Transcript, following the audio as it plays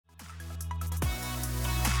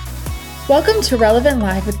Welcome to Relevant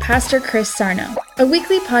Live with Pastor Chris Sarno, a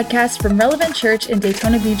weekly podcast from Relevant Church in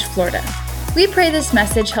Daytona Beach, Florida. We pray this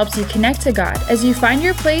message helps you connect to God as you find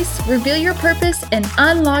your place, reveal your purpose, and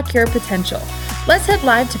unlock your potential. Let's head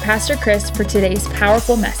live to Pastor Chris for today's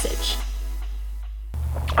powerful message.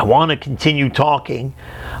 I want to continue talking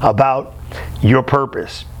about your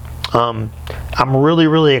purpose. I'm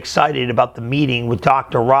really excited about the meeting with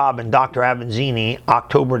Dr. Rob and Dr. Avanzini,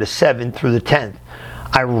 October the 7th through the 10th.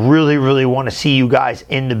 I really want to see you guys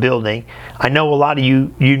in the building. I know a lot of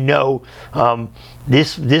you know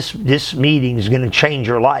this meeting is going to change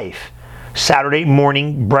your life. Saturday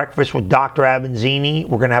morning breakfast with Dr. Avanzini.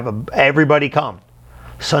 We're going to have everybody come.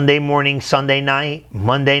 Sunday morning, Sunday night,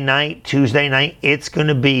 Monday night, Tuesday night. It's going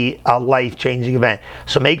to be a life-changing event.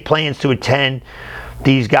 So make plans to attend.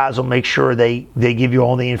 These guys will make sure they give you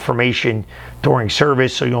all the information during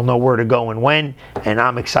service so you'll know where to go and when. And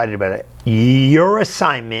I'm excited about it. Your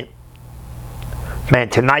assignment, man,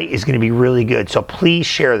 tonight is going to be really good. So please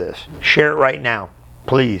share this. Share it right now.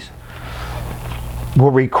 Please.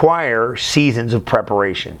 Will require seasons of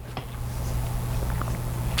preparation.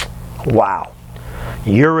 Wow.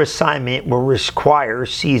 Your assignment will require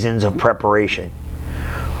seasons of preparation.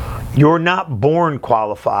 You're not born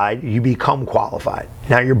qualified, you become qualified.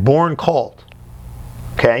 Now you're born called,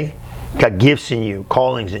 okay? Got gifts in you,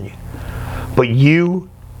 callings in you. But you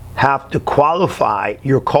have to qualify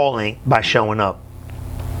your calling by showing up.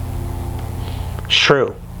 It's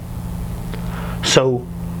true. So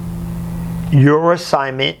your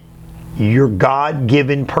assignment, your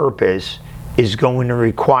God-given purpose is going to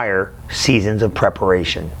require seasons of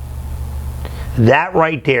preparation. That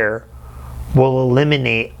right there will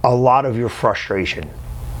eliminate a lot of your frustration.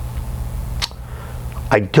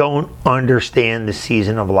 I don't understand the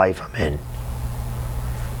season of life I'm in.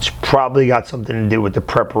 It's probably got something to do with the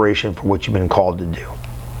preparation for what you've been called to do.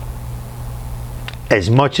 As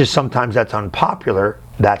much as sometimes that's unpopular,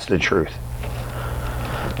 that's the truth.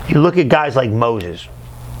 You look at guys like Moses.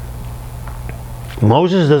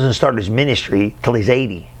 Moses doesn't start his ministry till he's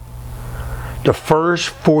 80. The first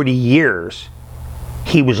 40 years,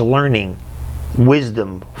 he was learning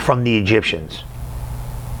wisdom from the Egyptians.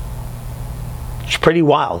 It's pretty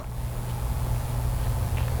wild.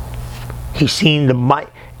 He's seen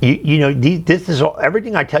this is all,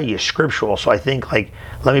 everything I tell you is scriptural. So I think,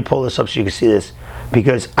 let me pull this up so you can see this,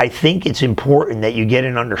 because I think it's important that you get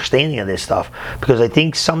an understanding of this stuff. Because I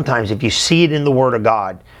think sometimes if you see it in the Word of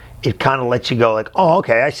God, it kind of lets you go oh,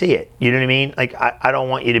 okay, I see it. You know what I mean? I don't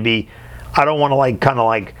want you to be, I don't want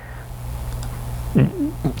to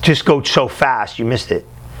just go so fast you missed it.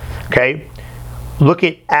 Okay, look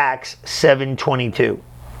at Acts 7:22.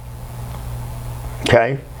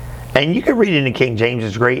 Okay, and you can read it in the King James.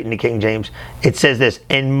 It's great in the King James. It says this: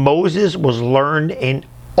 and Moses was learned in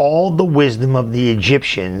all the wisdom of the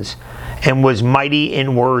Egyptians, and was mighty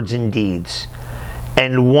in words and deeds.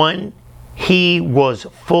 And when he was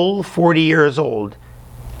full 40 years old,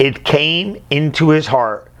 it came into his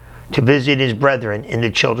heart to visit his brethren in the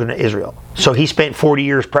children of Israel. So he spent 40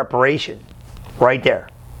 years preparation right there.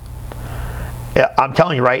 I'm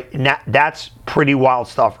telling you, right? That's pretty wild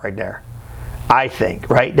stuff right there. I think,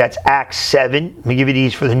 right? That's Acts 7. Let me give you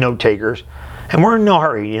these for the note takers. And we're in no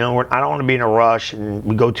hurry, I don't want to be in a rush and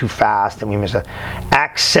we go too fast and we miss it.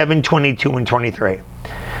 Acts 7:22 and 23.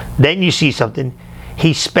 Then you see something.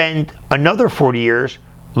 He spent another 40 years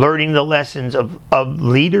learning the lessons of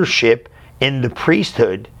leadership in the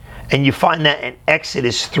priesthood. And you find that in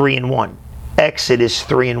Exodus 3:1. Exodus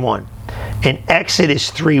 3:1. In Exodus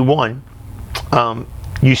 3:1,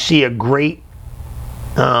 you see a great,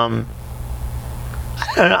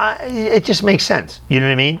 it just makes sense. You know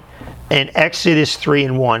what I mean? In Exodus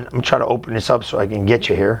 3:1, I'm going to try to open this up so I can get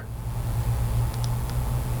you here.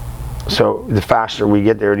 So the faster we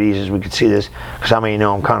get there, the easier we can see this. Because how many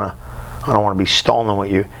know I don't want to be stalling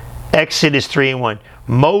with you. Exodus 3:1.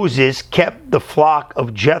 Moses kept the flock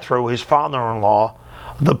of Jethro, his father-in-law,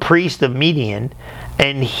 the priest of Midian,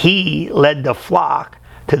 and he led the flock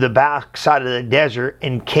to the backside of the desert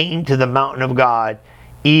and came to the mountain of God,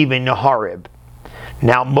 even to Horeb.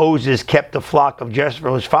 Now Moses kept the flock of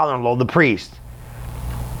Jethro, his father-in-law, the priest.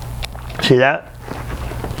 See that?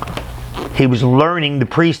 He was learning the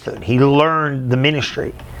priesthood. He learned the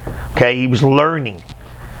ministry. Okay, he was learning.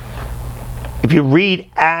 If you read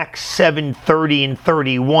Acts 7:30 and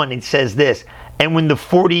 31, it says this: and when the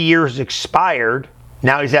 40 years expired,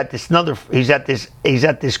 now he's at this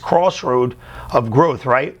crossroad of growth,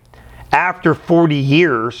 right? After 40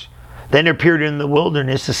 years, then appeared in the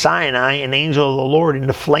wilderness to Sinai an angel of the Lord in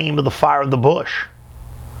the flame of the fire of the bush.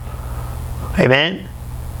 Amen.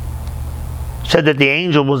 said that the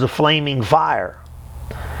angel was a flaming fire.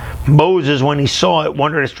 Moses, when he saw it,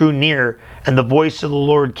 wondered as it drew near, and the voice of the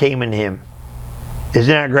Lord came in him.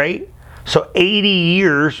 Isn't that great? So 80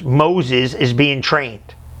 years Moses is being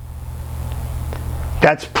trained.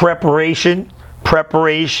 That's preparation,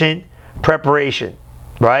 preparation, preparation,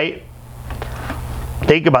 right?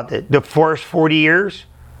 Think about that. The first 40 years,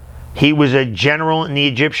 he was a general in the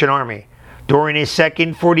Egyptian army. During his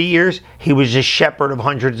second 40 years, he was a shepherd of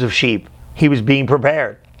hundreds of sheep. He was being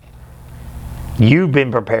prepared. You've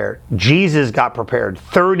been prepared. Jesus got prepared.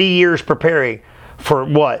 30 years preparing for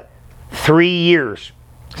what? 3 years.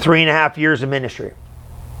 3.5 years of ministry.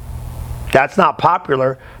 That's not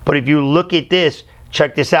popular, but if you look at this,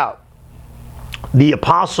 check this out. The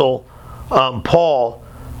apostle Paul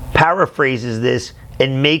paraphrases this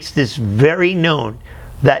and makes this very known,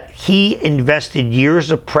 that he invested years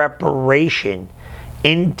of preparation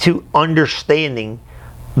into understanding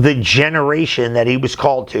the generation that he was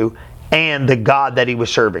called to and the God that he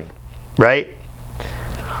was serving. Right?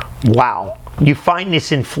 Wow. You find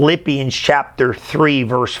this in Philippians chapter 3,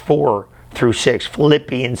 verse 4 through 6.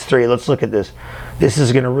 Philippians 3. Let's look at this. This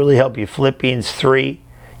is going to really help you. Philippians 3.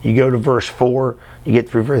 You go to verse 4. You get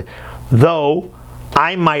through verse. Though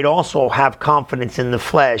I might also have confidence in the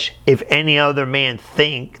flesh, if any other man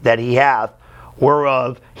think that he hath,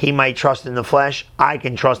 whereof he might trust in the flesh, I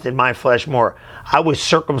can trust in my flesh more. I was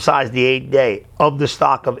circumcised the 8th day, of the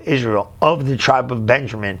stock of Israel, of the tribe of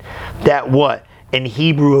Benjamin. That what? In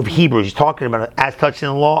Hebrew of Hebrews, he's talking about it. As touching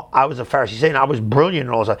the law, I was a Pharisee, saying I was brilliant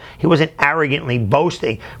and all that. He wasn't arrogantly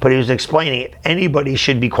boasting, but he was explaining, if anybody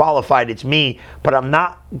should be qualified, it's me, but I'm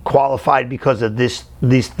not qualified because of this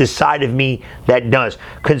side of me that does.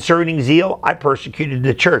 Concerning zeal, I persecuted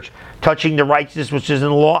the church. Touching the righteousness which is in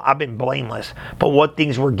the law, I've been blameless. But what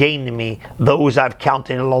things were gained to me, those I've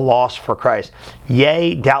counted a loss for Christ.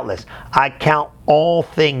 Yea, doubtless, I count all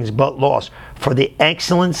things but loss, for the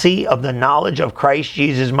excellency of the knowledge of Christ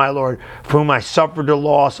Jesus my Lord, for whom I suffered the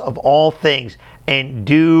loss of all things, and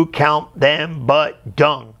do count them but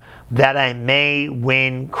dung, that I may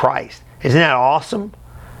win Christ. Isn't that awesome?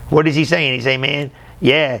 What is he saying? He's saying, man,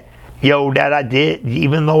 yeah, that I did,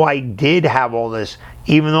 even though I did have all this,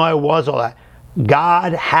 even though I was all that,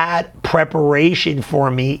 God had preparation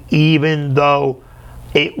for me, even though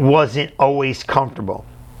it wasn't always comfortable.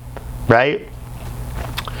 Right?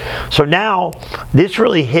 So now, this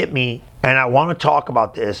really hit me, and I want to talk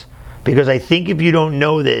about this, because I think if you don't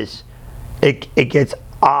know this, it gets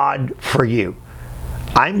odd for you.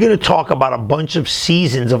 I'm going to talk about a bunch of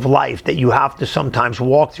seasons of life that you have to sometimes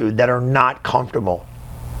walk through that are not comfortable.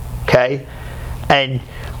 Okay? And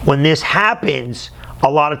when this happens, a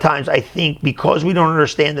lot of times I think because we don't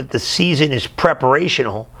understand that the season is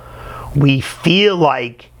preparational, we feel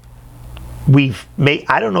like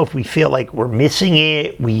I don't know if we feel like we're missing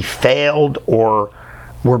it, we failed, or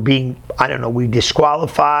we're being, we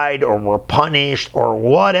disqualified, or we're punished, or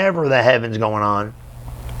whatever the heaven's going on.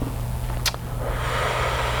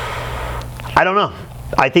 I don't know.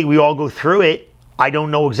 I think we all go through it. I don't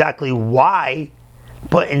know exactly why,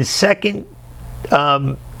 but in 2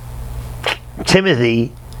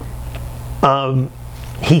 Timothy,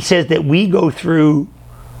 he says that we go through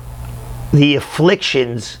the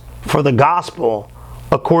afflictions for the gospel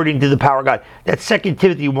according to the power of God. That's 2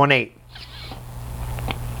 Timothy 1:8.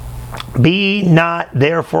 Be not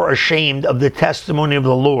therefore ashamed of the testimony of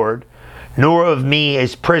the Lord, nor of me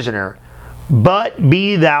as prisoner, but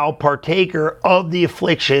be thou partaker of the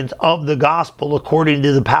afflictions of the gospel according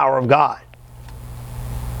to the power of God.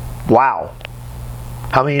 Wow.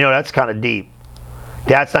 How many know that's kind of deep?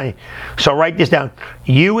 That's not, so write this down.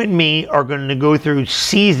 You and me are going to go through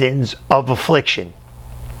seasons of affliction.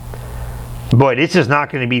 Boy, this is not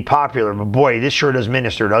going to be popular, but boy, this sure does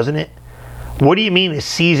minister, doesn't it? What do you mean a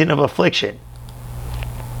season of affliction?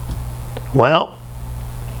 Well,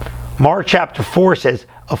 Mark chapter 4 says,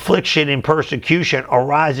 affliction and persecution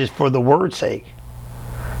arises for the word's sake.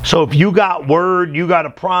 So if you got word, you got a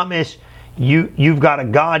promise, you've got a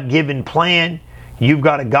God-given plan, you've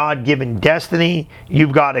got a God-given destiny,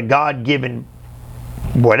 you've got a God-given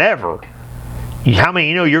whatever. How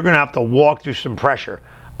many know you're going to have to walk through some pressure?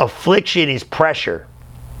 Affliction is pressure.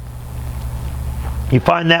 You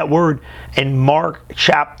find that word in Mark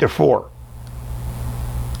chapter 4.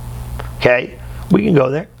 Okay? We can go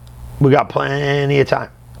there. We got plenty of time.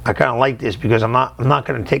 I kind of like this because I'm not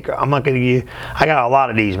going to give you, I got a lot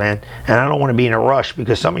of these, man, and I don't want to be in a rush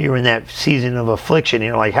because some of you are in that season of affliction.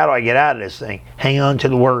 You're like, how do I get out of this thing? Hang on to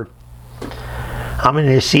the word. I'm in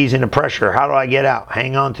this season of pressure. How do I get out?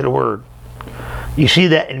 Hang on to the word. You see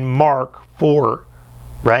that in Mark 4,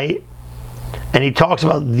 right? And he talks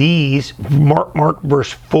about these, Mark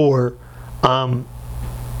verse 4.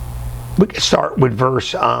 We can start with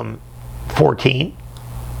verse 14.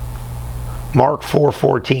 Mark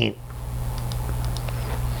 4:14.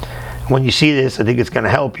 When you see this, I think it's going to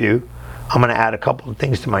help you. I'm going to add a couple of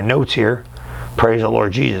things to my notes here. Praise the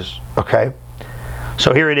Lord Jesus. Okay?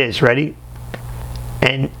 So here it is. Ready?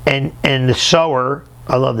 And the sower,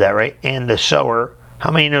 I love that, right? And the sower.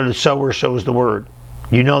 How many know the sower sows the word?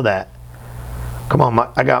 You know that. Come on,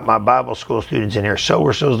 I got my Bible school students in here.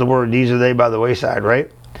 Sower sows the word. These are they by the wayside,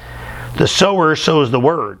 right? The sower sows the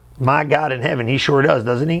word. My God in heaven, he sure does,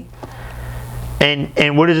 doesn't he?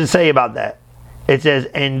 And what does it say about that? It says,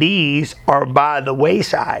 and these are by the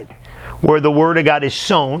wayside, where the word of God is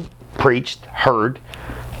sown, preached, heard.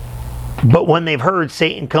 But when they've heard,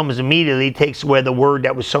 Satan comes immediately, takes away the word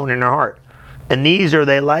that was sown in their heart. And these are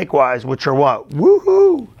they likewise, which are what?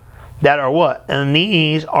 Woohoo! That are what? And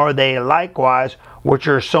these are they likewise, which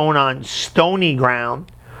are sown on stony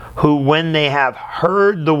ground, who when they have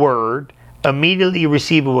heard the word, immediately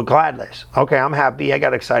receive it with gladness. Okay, I'm happy, I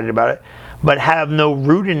got excited about it. But have no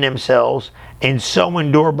root in themselves, and so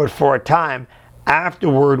endure but for a time.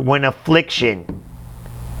 Afterward, when affliction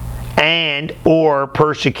and or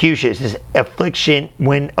persecution, it says affliction,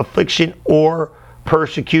 when affliction or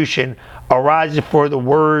persecution arises for the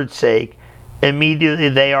word's sake, immediately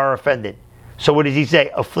they are offended. So what does he say?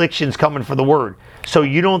 Affliction's coming for the word. So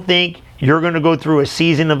you don't think you're going to go through a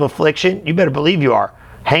season of affliction? You better believe you are.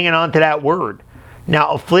 Hanging on to that word.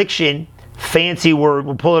 Now affliction, fancy word,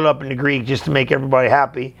 we'll pull it up in the Greek just to make everybody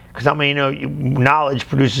happy, because how many know knowledge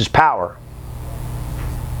produces power?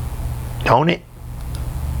 Don't it?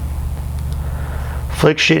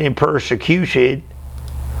 Affliction and persecution.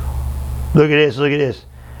 Look at this.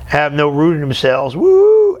 Have no root in themselves.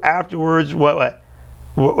 Woo! Afterwards, what?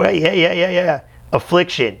 Yeah.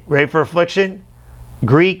 Affliction. Ready for affliction?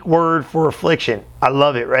 Greek word for affliction. I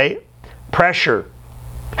love it, right? Pressure.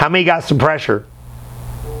 How many got some pressure?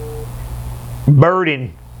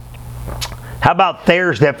 Burden. How about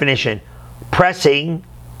Thayer's definition? Pressing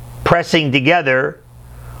together,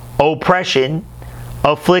 oppression,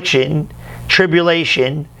 affliction,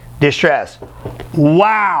 tribulation, distress.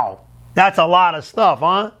 Wow! That's a lot of stuff,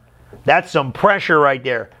 huh? That's some pressure right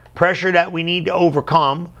there. Pressure that we need to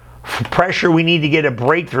overcome. Pressure we need to get a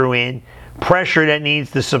breakthrough in. Pressure that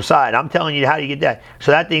needs to subside. I'm telling you how you get that.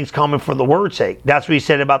 So that thing's coming for the word's sake. That's what he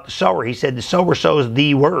said about the sower. He said the sower sows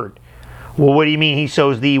the word. Well, what do you mean he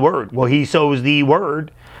sows the word? Well, he sows the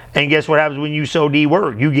word. And guess what happens when you sow the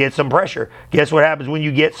word? You get some pressure. Guess what happens when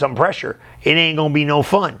you get some pressure? It ain't going to be no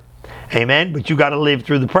fun. Amen? But you got to live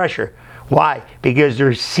through the pressure. Why? Because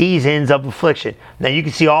there's seasons of affliction. Now you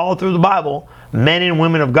can see all through the Bible, men and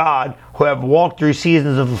women of God who have walked through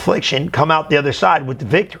seasons of affliction come out the other side with the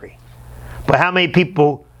victory. But how many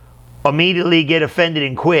people immediately get offended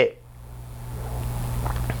and quit?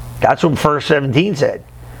 That's what verse 17 said.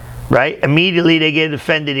 Right? Immediately they get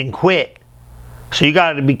offended and quit. So you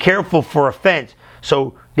got to be careful for offense.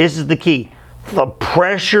 So this is the key. The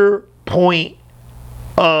pressure point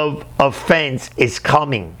of offense is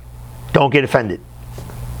coming. Don't get offended.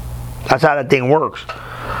 That's how that thing works.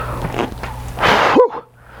 Whew.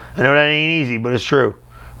 I know that ain't easy, but it's true.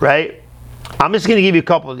 Right? I'm just going to give you a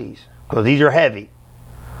couple of these, because these are heavy.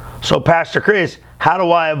 So Pastor Chris, how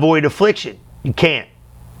do I avoid affliction? You can't.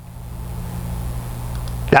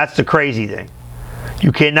 That's the crazy thing.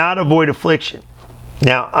 You cannot avoid affliction.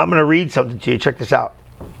 Now, I'm going to read something to you. Check this out.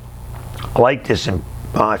 I like this, and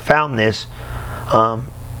I found this,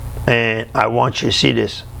 and I want you to see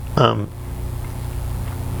this.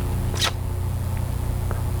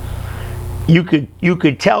 You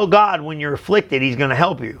could tell God when you're afflicted, He's going to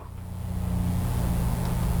help you.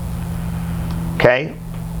 Okay?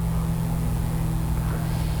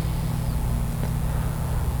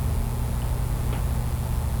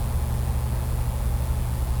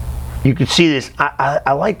 You can see this.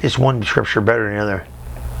 I like this one scripture better than the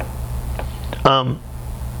other.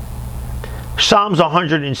 Psalms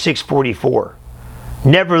 106:44.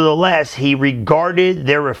 Nevertheless, He regarded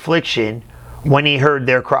their affliction when He heard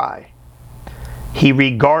their cry. He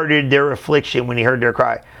regarded their affliction when He heard their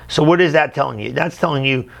cry. So what is that telling you? That's telling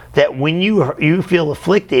you that when you feel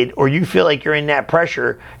afflicted, or you feel like you're in that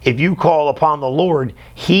pressure, if you call upon the Lord,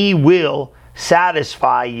 He will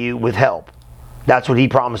satisfy you with help. That's what He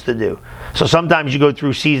promised to do. So sometimes you go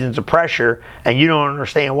through seasons of pressure and you don't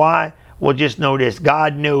understand why. Well, just know this.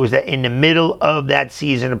 God knows that in the middle of that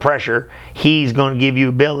season of pressure, He's going to give you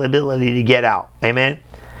ability to get out. Amen?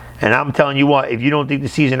 And I'm telling you what, if you don't think the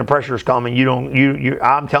season of pressure is coming,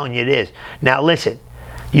 I'm telling you it is. Now listen,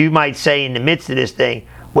 you might say in the midst of this thing,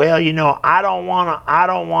 Well, I don't want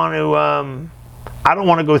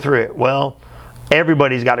to go through it. Well,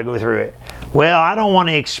 everybody's got to go through it. Well, I don't want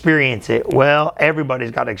to experience it. Well,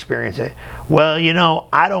 everybody's got to experience it. Well,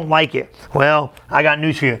 I don't like it. Well, I got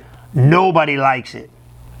news for you. Nobody likes it.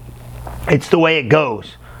 It's the way it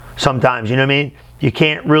goes sometimes, you know what I mean? You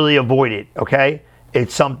can't really avoid it, okay?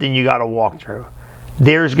 It's something you got to walk through.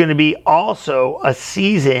 There's going to be also a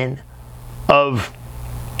season of,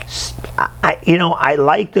 I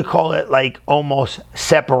like to call it like almost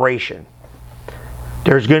separation.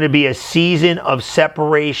 There's going to be a season of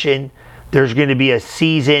separation. There's going to be a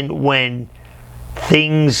season when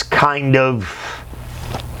things kind of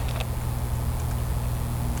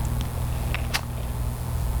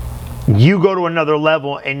you go to another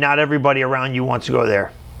level and not everybody around you wants to go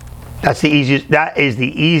there. That is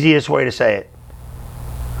the easiest way to say it.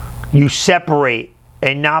 You separate,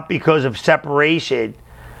 and not because of separation,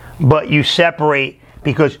 but you separate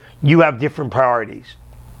because you have different priorities.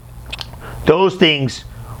 Those things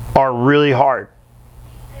are really hard.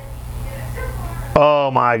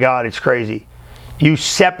 Oh my God, it's crazy. You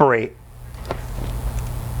separate.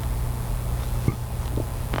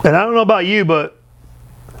 And I don't know about you, but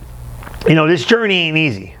this journey ain't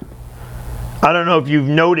easy. I don't know if you've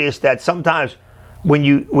noticed that sometimes when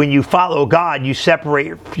you follow God, you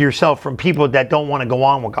separate yourself from people that don't want to go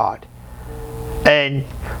on with God. And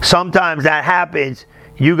sometimes that happens.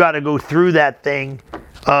 You got to go through that thing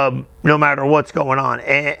no matter what's going on.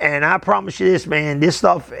 And I promise you this, man, this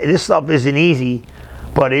stuff isn't easy,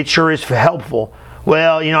 but it sure is helpful.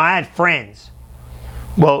 Well, I had friends.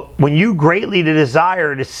 Well, when you greatly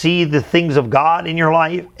desire to see the things of God in your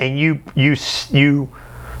life, and you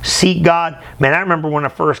seek God, man, I remember when I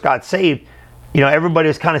first got saved, everybody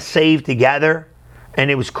was kind of saved together,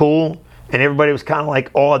 and it was cool, and everybody was kind of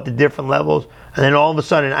like all at the different levels, and then all of a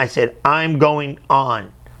sudden I said, I'm going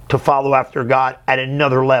on to follow after God at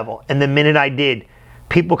another level. And the minute I did,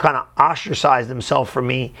 people kind of ostracized themselves from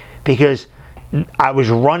me because I was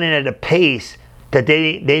running at a pace that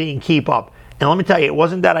they didn't keep up. And let me tell you, it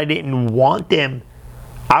wasn't that I didn't want them.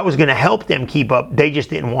 I was going to help them keep up. They just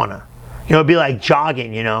didn't want to. It'd be like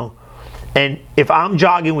jogging, And if I'm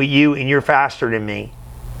jogging with you and you're faster than me,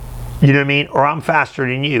 you know what I mean? Or I'm faster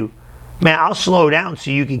than you, man, I'll slow down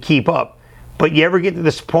so you can keep up. But you ever get to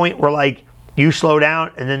this point where like you slow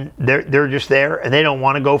down and then they're just there and they don't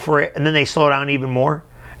want to go for it, and then they slow down even more,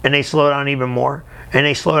 and they slow down even more, and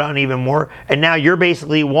they slow down even more, and now you're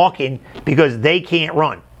basically walking because they can't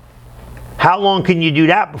run. How long can you do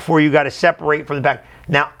that before you got to separate from the back?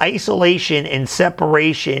 Now, isolation and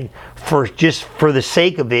separation for the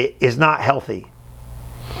sake of it is not healthy.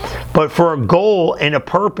 But for a goal and a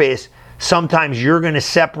purpose, sometimes you're going to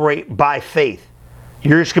separate by faith.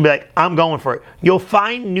 You're just going to be like, I'm going for it. You'll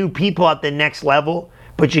find new people at the next level,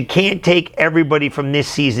 but you can't take everybody from this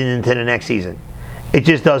season into the next season. It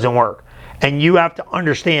just doesn't work. And you have to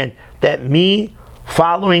understand that me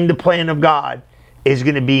following the plan of God is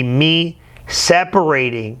going to be me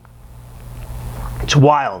separating. It's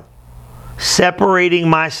wild. Separating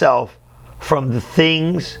myself from the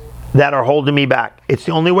things that are holding me back. It's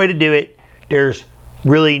the only way to do it. There's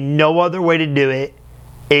really no other way to do it.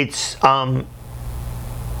 It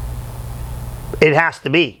has to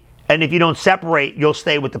be. And if you don't separate, you'll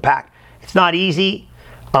stay with the pack. It's not easy.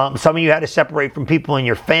 Some of you had to separate from people in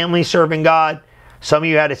your family serving God. Some of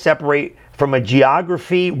you had to separate from a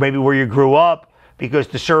geography, maybe where you grew up, because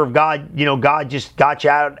to serve God, God just got you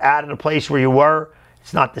out of the place where you were.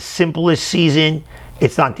 It's not the simplest season.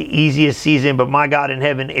 It's not the easiest season, but my God in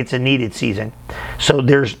heaven, it's a needed season. So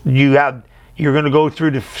you're going to go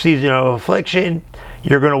through the season of affliction.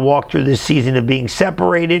 You're going to walk through this season of being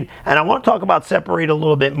separated. And I want to talk about separate a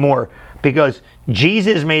little bit more, because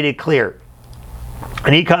Jesus made it clear.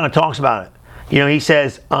 And he kind of talks about it. He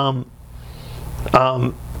says,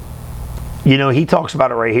 he talks about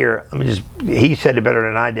it right here. He said it better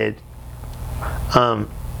than I did.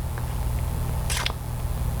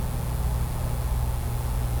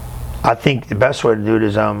 I think the best way to do it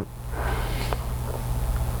is, I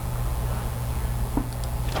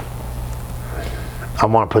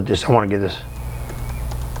want to get this.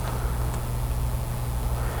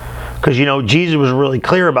 Because, Jesus was really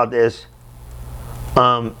clear about this.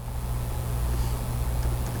 Let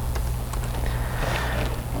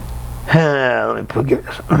me put this.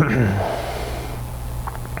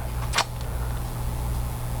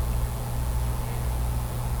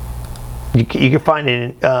 You can find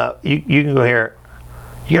it in, you can go here.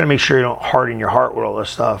 You got to make sure you don't harden your heart with all this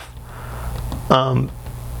stuff.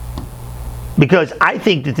 Because I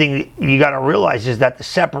think the thing that you got to realize is that the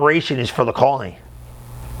separation is for the calling.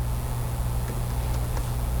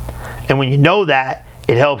 And when you know that,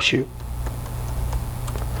 it helps you.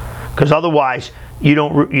 Because otherwise, you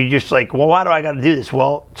just like, well, why do I got to do this?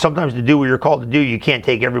 Well, sometimes to do what you're called to do, you can't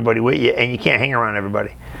take everybody with you, and you can't hang around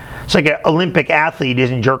everybody. It's like an Olympic athlete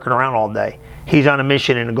isn't jerking around all day. He's on a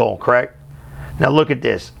mission and a goal, correct? Now look at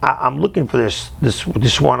this. I'm looking for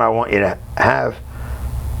this one I want you to have.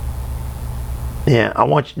 Yeah,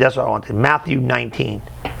 that's what I wanted. Matthew 19.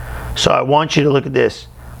 So I want you to look at this.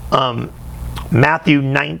 Matthew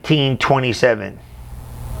 19:27.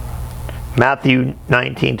 Matthew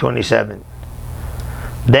 19:27.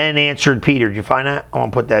 Then answered Peter. Did you find that? I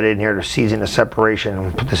want to put that in here, the season of separation. I'm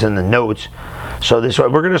going to put this in the notes. So this way,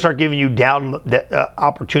 we're going to start giving you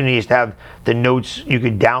opportunities to have the notes. You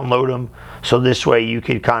could download them. So this way you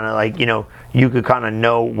could kind of like, you could kind of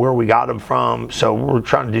know where we got them from. So we're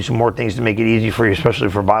trying to do some more things to make it easy for you, especially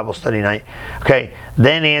for Bible study night. Okay.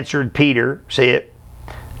 Then answered Peter, say it,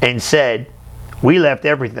 and said, we left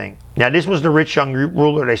everything. Now this was the rich young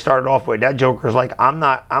ruler they started off with. That joker's like, I'm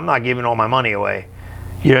not giving all my money away.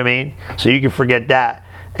 You know what I mean? So you can forget that.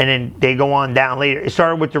 And then they go on down later. It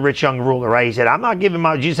started with the rich young ruler, right? He said, I'm not giving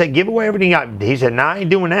my, Jesus said, give away everything you got. He said, no, I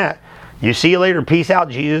ain't doing that. You see you later. Peace out,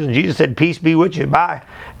 Jesus. And Jesus said, peace be with you. Bye.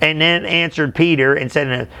 And then answered Peter and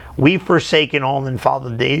said, we've forsaken all and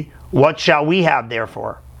followed thee. What shall we have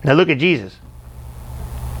therefore? Now look at Jesus.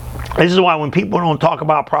 This is why when people don't talk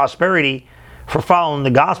about prosperity for following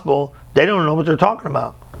the gospel, they don't know what they're talking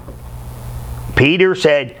about. Peter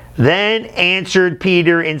said, then answered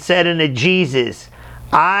Peter and said unto Jesus,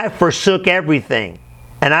 I forsook everything,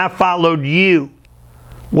 and I followed you.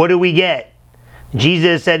 What do we get?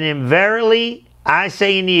 Jesus said to him, verily I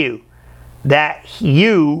say unto you, that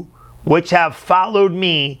you which have followed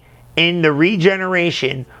me in the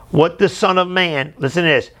regeneration, what the Son of Man, listen to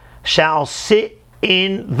this, shall sit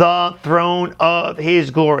in the throne of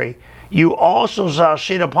his glory. You also shall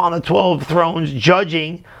sit upon the 12 thrones,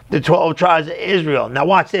 judging the 12 tribes of Israel. Now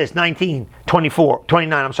watch this, 29,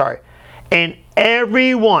 And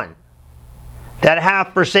everyone that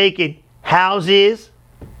hath forsaken houses,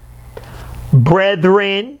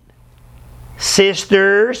 brethren,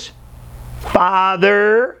 sisters,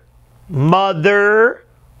 father, mother,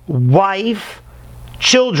 wife,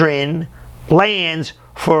 children, lands,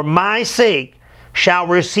 for my sake, shall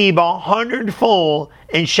receive 100-fold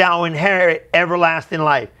and shall inherit everlasting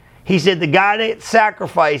life. He said the guy that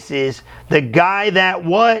sacrifices, the guy that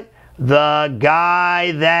what? The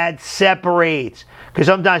guy that separates. Because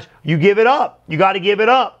sometimes you give it up. You got to give it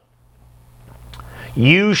up.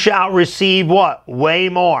 You shall receive what? Way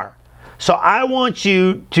more. So I want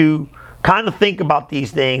you to kind of think about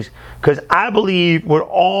these things, because I believe with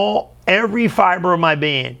every fiber of my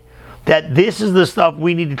being that this is the stuff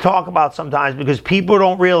we need to talk about sometimes, because people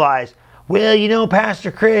don't realize, well,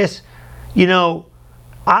 Pastor Chris, I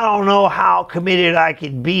don't know how committed I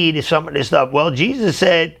could be to some of this stuff. Well, Jesus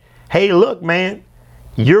said, hey, look, man,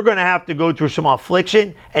 you're going to have to go through some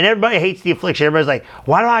affliction. And everybody hates the affliction. Everybody's like,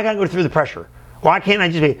 why do I got to go through the pressure? Why can't I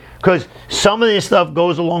just be? Because some of this stuff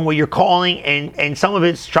goes along with your calling, and some of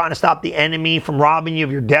it's trying to stop the enemy from robbing you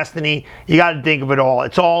of your destiny. You got to think of it all.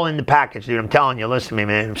 It's all in the package, dude. I'm telling you. Listen to me,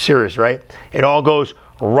 man. I'm serious, right? It all goes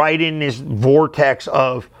right in this vortex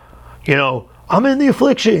of, I'm in the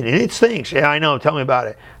affliction and it stinks. Yeah, I know. Tell me about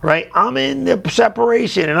it, right? I'm in the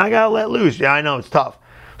separation and I got to let loose. Yeah, I know. It's tough.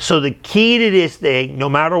 So the key to this thing, no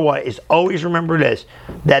matter what, is always remember this,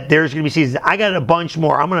 that there's going to be seasons. I got a bunch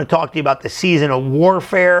more. I'm going to talk to you about the season of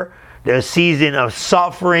warfare, the season of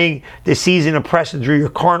suffering, the season of pressing through your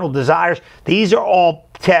carnal desires. These are all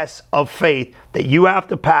tests of faith that you have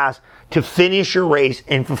to pass to finish your race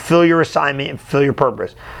and fulfill your assignment and fulfill your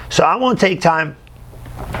purpose. So I want to take time,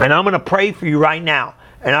 and I'm going to pray for you right now.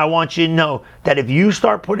 And I want you to know that if you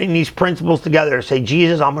start putting these principles together, say,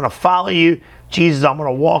 Jesus, I'm going to follow you. Jesus, I'm going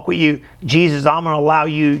to walk with you. Jesus, I'm going to allow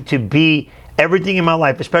you to be everything in my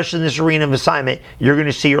life, especially in this arena of assignment. You're going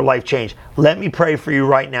to see your life change. Let me pray for you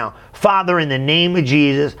right now. Father, in the name of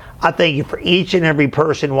Jesus, I thank you for each and every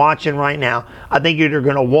person watching right now. I thank you they're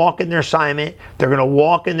going to walk in their assignment. They're going to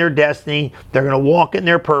walk in their destiny. They're going to walk in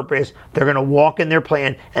their purpose. They're going to walk in their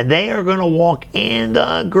plan. And they are going to walk in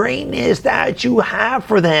the greatness that you have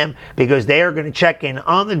for them, because they are going to check in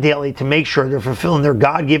on the daily to make sure they're fulfilling their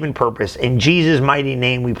God-given purpose. In Jesus' mighty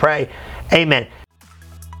name we pray. Amen.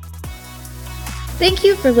 Thank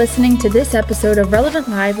you for listening to this episode of Relevant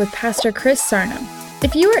Live with Pastor Chris Sarno.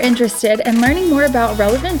 If you are interested in learning more about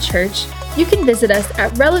Relevant Church, you can visit us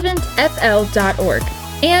at relevantfl.org.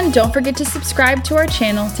 And don't forget to subscribe to our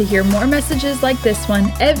channel to hear more messages like this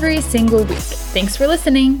one every single week. Thanks for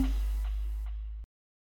listening.